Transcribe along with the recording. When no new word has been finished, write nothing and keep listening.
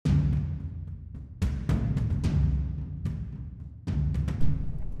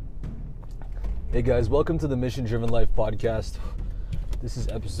Hey guys, welcome to the Mission Driven Life podcast. This is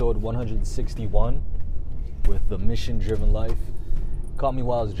episode 161 with the Mission Driven Life. Caught me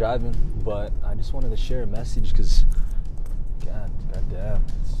while I was driving, but I just wanted to share a message because, God damn,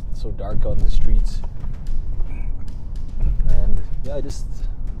 it's so dark out in the streets. And yeah, I just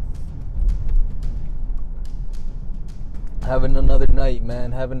having another night,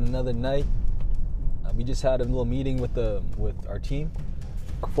 man. We just had a little meeting with our team,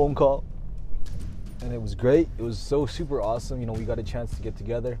 phone call. And it was great. It was so super awesome. You know, we got a chance to get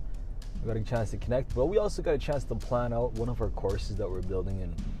together. We got a chance to connect. But we also got a chance to plan out one of our courses that we're building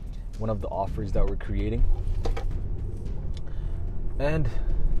and one of the offers that we're creating. And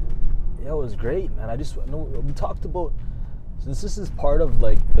yeah, it was great, man. We talked about, since this is part of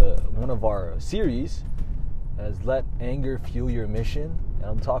like one of our series, as let anger fuel your mission. And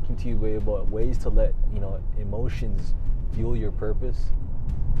I'm talking to you about ways to let, emotions fuel your purpose.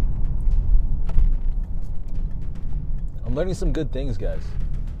 I'm learning some good things, guys,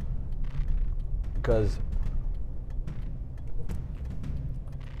 because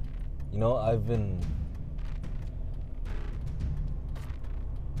I've been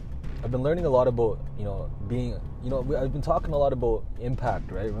learning a lot about I've been talking a lot about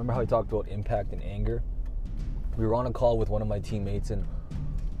impact, right? Remember how I talked about impact and anger? We were on a call with one of my teammates, and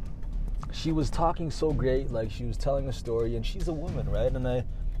she was talking so great, like she was telling a story, and she's a woman, right? And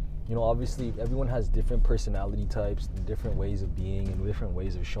obviously everyone has different personality types and different ways of being and different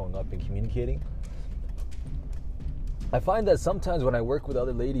ways of showing up and communicating. I find that sometimes when I work with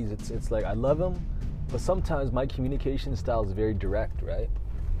other ladies, it's like I love them, but sometimes my communication style is very direct, right?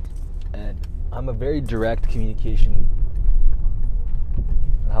 And I'm a very direct communication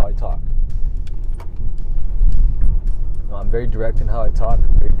in how I talk. I'm very direct in how I talk,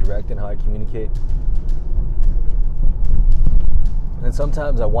 very direct in how I communicate. And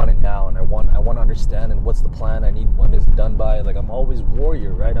sometimes I want it now, and I want to understand, and what's the plan I need, when it's done by. Like, I'm always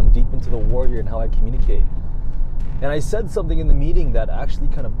warrior, right? I'm deep into the warrior and how I communicate. And I said something in the meeting that actually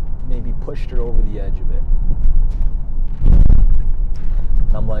kind of maybe pushed her over the edge a bit.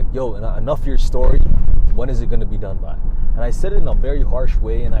 And I'm like, yo, enough of your story. When is it going to be done by? And I said it in a very harsh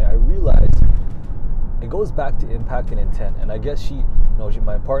way, and I realized it goes back to impact and intent. And I guess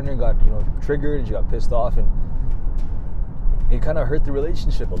my partner got, triggered, and she got pissed off, and it kind of hurt the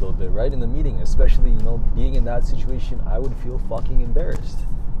relationship a little bit, right? In the meeting, especially, being in that situation, I would feel fucking embarrassed.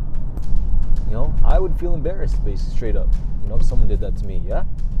 I would feel embarrassed, basically, straight up, if someone did that to me, yeah?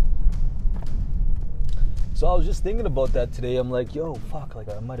 So I was just thinking about that today. I'm like, yo, fuck, like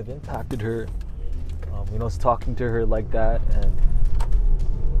I might have impacted her, talking to her like that, and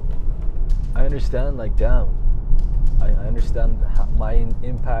I understand, like, damn, I understand my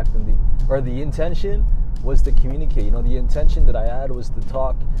impact and the intention was to communicate. The intention that I had was to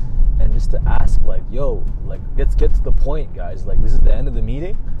talk and just to ask, like, yo, like, let's get to the point, guys. Like, this is the end of the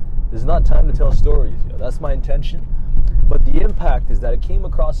meeting. This is not time to tell stories. That's my intention. But the impact is that it came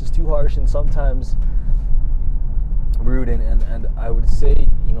across as too harsh and sometimes rude, and I would say,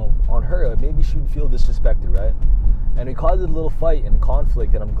 on her, maybe she would feel disrespected, right? And it caused a little fight and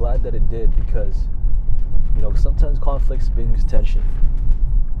conflict, and I'm glad that it did, because, sometimes conflict brings tension.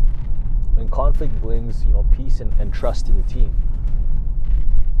 And conflict brings, peace and trust in the team.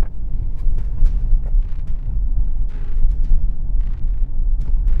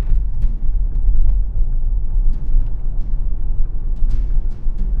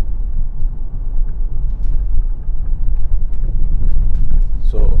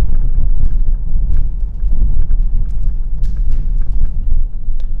 So,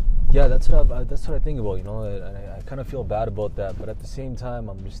 yeah, that's what I think about, I kind of feel bad about that, but at the same time,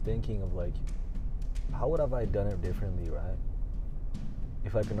 I'm just thinking of, like, how would have I done it differently, right?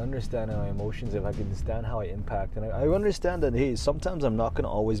 If I can understand my emotions, if I can understand how I impact, and I understand that, hey, sometimes I'm not going to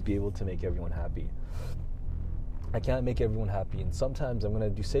always be able to make everyone happy. I can't make everyone happy, and sometimes I'm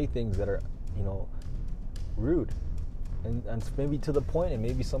going to say things that are, rude, and maybe to the point, and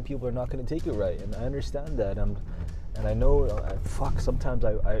maybe some people are not going to take it right, and I understand that, and I know, sometimes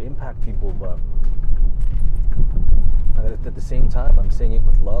I impact people, but at the same time, I'm saying it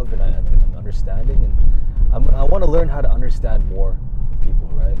with love and understanding, and I want to learn how to understand more people,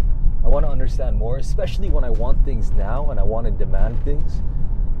 right? I want to understand more, especially when I want things now and I want to demand things.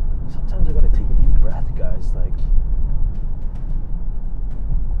 Sometimes I got to take a deep breath, guys. Like,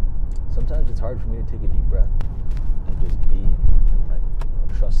 sometimes it's hard for me to take a deep breath and just be,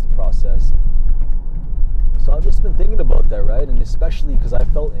 and trust the process. So I've just been thinking about that, right? And especially because I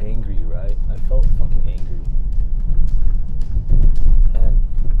felt angry, right? I felt fucking angry. And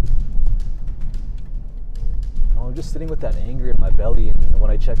just sitting with that anger in my belly, and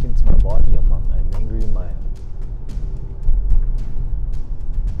when I check into my body, I'm angry in my...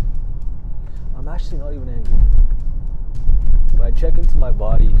 I'm actually not even angry. When I check into my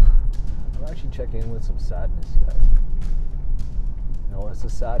body, I'm actually checking in with some sadness, guys. You know, it's a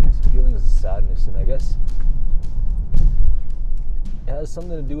sadness. The feeling is a sadness, and I guess it has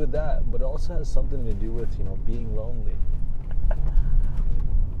something to do with that, but it also has something to do with, you know, being lonely.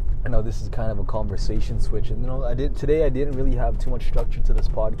 I know this is kind of a conversation switch, and you know, today I didn't really have too much structure to this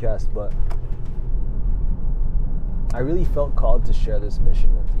podcast, but I really felt called to share this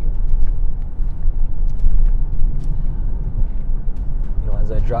mission with you. You know,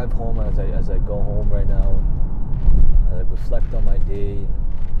 as I drive home, as I go home right now, as I reflect on my day, it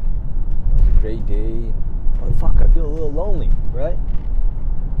was a great day, but fuck, I feel a little lonely, right?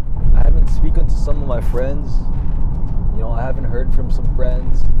 I haven't spoken to some of my friends. You know, I haven't heard from some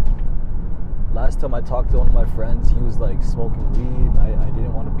friends. Last time I talked to one of my friends, he was like smoking weed. I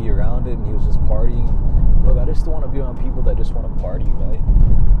didn't want to be around it, and he was just partying. Look, I just don't want to be around people that just want to party, right?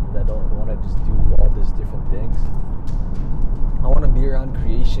 That don't want to just do all these different things. I want to be around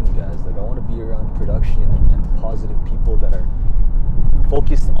creation, guys. Like, I want to be around production and positive people that are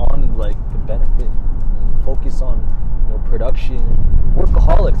focused on like the benefit and focus on, you know, production.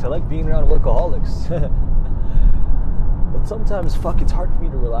 Workaholics. I like being around workaholics. But sometimes, fuck, it's hard for me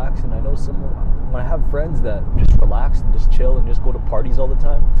to relax, and I know when I have friends that just relax and just chill and just go to parties all the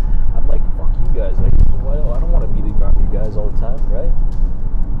time, I'm like, fuck you guys. Like, I don't want to be around you guys all the time, right?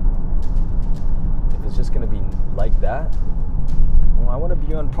 If it's just gonna be like that, well, I want to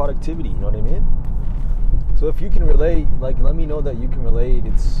be around productivity. You know what I mean? So if you can relate, like, let me know that you can relate.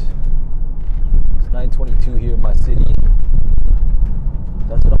 It's 9:22 here in my city.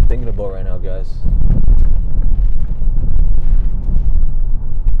 That's what I'm thinking about right now, guys.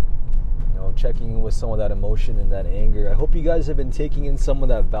 You know, checking in with some of that emotion and that anger. I hope you guys have been taking in some of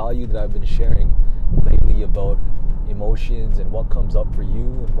that value that I've been sharing lately about emotions and what comes up for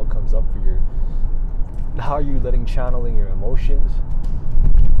you and what comes up for your... How are you channeling your emotions?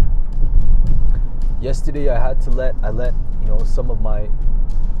 Yesterday I let you know, some of my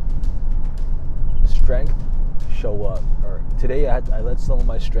strength show up, or today I let some of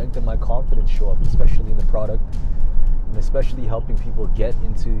my strength and my confidence show up, especially in the product, and especially helping people get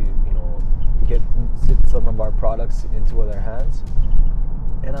some of our products into their hands.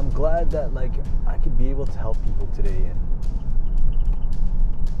 And I'm glad that, like, I could be able to help people today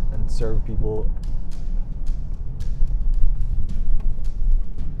and serve people.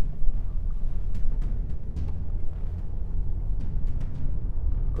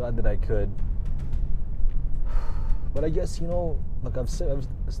 Glad that I could. But I guess, you know, like I've said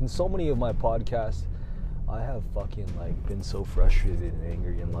in so many of my podcasts, I have fucking like been so frustrated and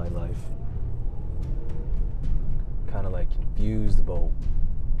angry in my life. Kind of like confused about,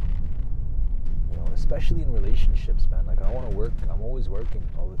 you know, especially in relationships, man. Like, I want to work. I'm always working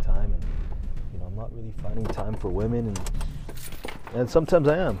all the time, and you know, I'm not really finding time for women, and sometimes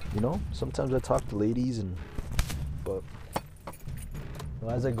I am. You know, sometimes I talk to ladies, but you know,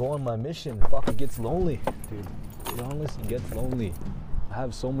 as I go on my mission, fuck, it gets lonely, dude. To be honest, it gets lonely. I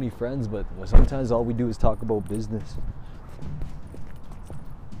have so many friends, but sometimes all we do is talk about business.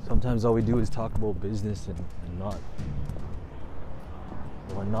 Sometimes all we do is talk about business and not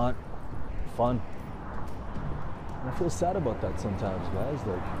fun. And I feel sad about that sometimes, guys.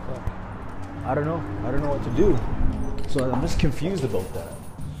 Like, fuck. I don't know what to do. So I'm just confused about that.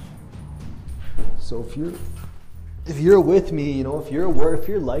 So if you're with me, you know, if you're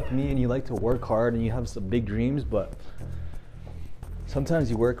like me and you like to work hard and you have some big dreams, but sometimes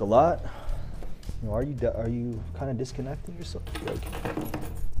you work a lot, you know, are you kind of disconnecting yourself? Like,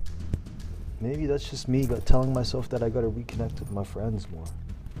 maybe that's just me telling myself that I got to reconnect with my friends more,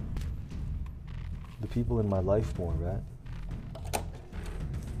 the people in my life more, right?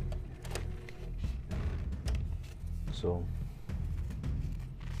 So,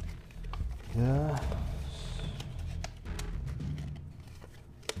 yeah.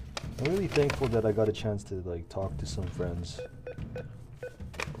 I'm really thankful that I got a chance to like talk to some friends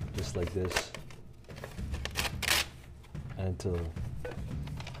just like this, and to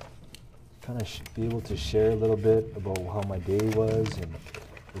kind of be able to share a little bit about how my day was and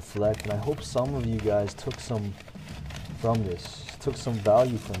reflect. And I hope some of you guys took some from this, took some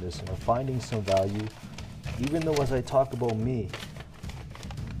value from this, and are finding some value, even though as I talk about me,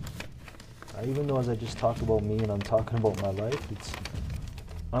 even though as I just talk about me and I'm talking about my life,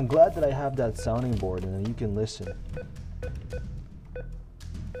 I'm glad that I have that sounding board and that you can listen,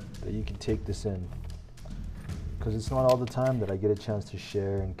 that you can take this in, because it's not all the time that I get a chance to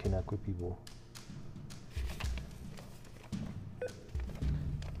share and connect with people.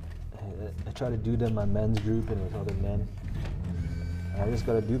 I try to do them in my men's group and with other men. I just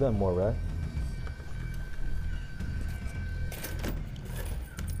gotta do them more, right?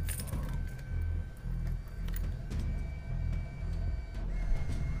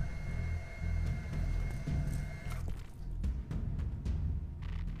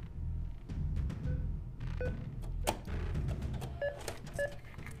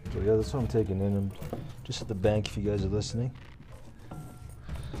 So yeah, that's what I'm taking in. I'm just at the bank if you guys are listening.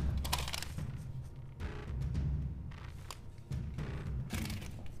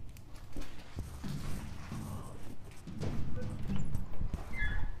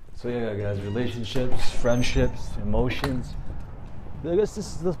 So yeah, guys, relationships, friendships, emotions. I guess this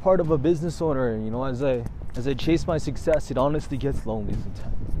is the part of a business owner. You know, as I chase my success, it honestly gets lonely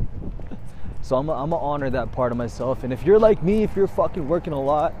sometimes. So I'm gonna honor that part of myself. And if you're like me, if you're fucking working a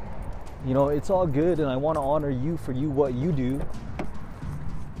lot, you know, it's all good. And I want to honor you for what you do.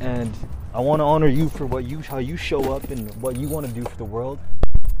 And I want to honor you for how you show up and what you want to do for the world.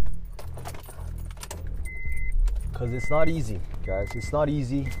 Because it's not easy, guys. It's not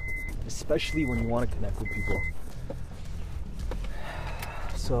easy, especially when you want to connect with people.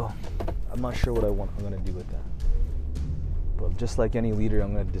 So I'm not sure what I'm going to do with that. But just like any leader,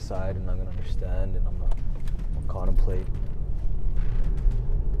 I'm going to decide and I'm going to understand and I'm going to contemplate.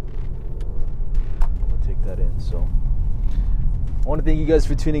 I'm going to take that in. So I want to thank you guys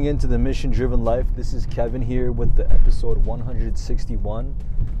for tuning in to the Mission Driven Life. This is Kevin here with the episode 161.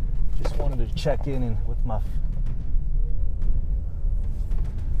 Just wanted to check in and with my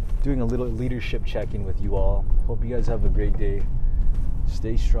doing a little leadership check-in with you all. Hope you guys have a great day.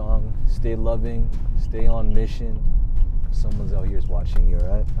 Stay strong, stay loving, stay on mission. Someone's out here is watching you,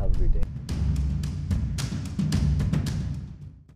 all right? Have a great day.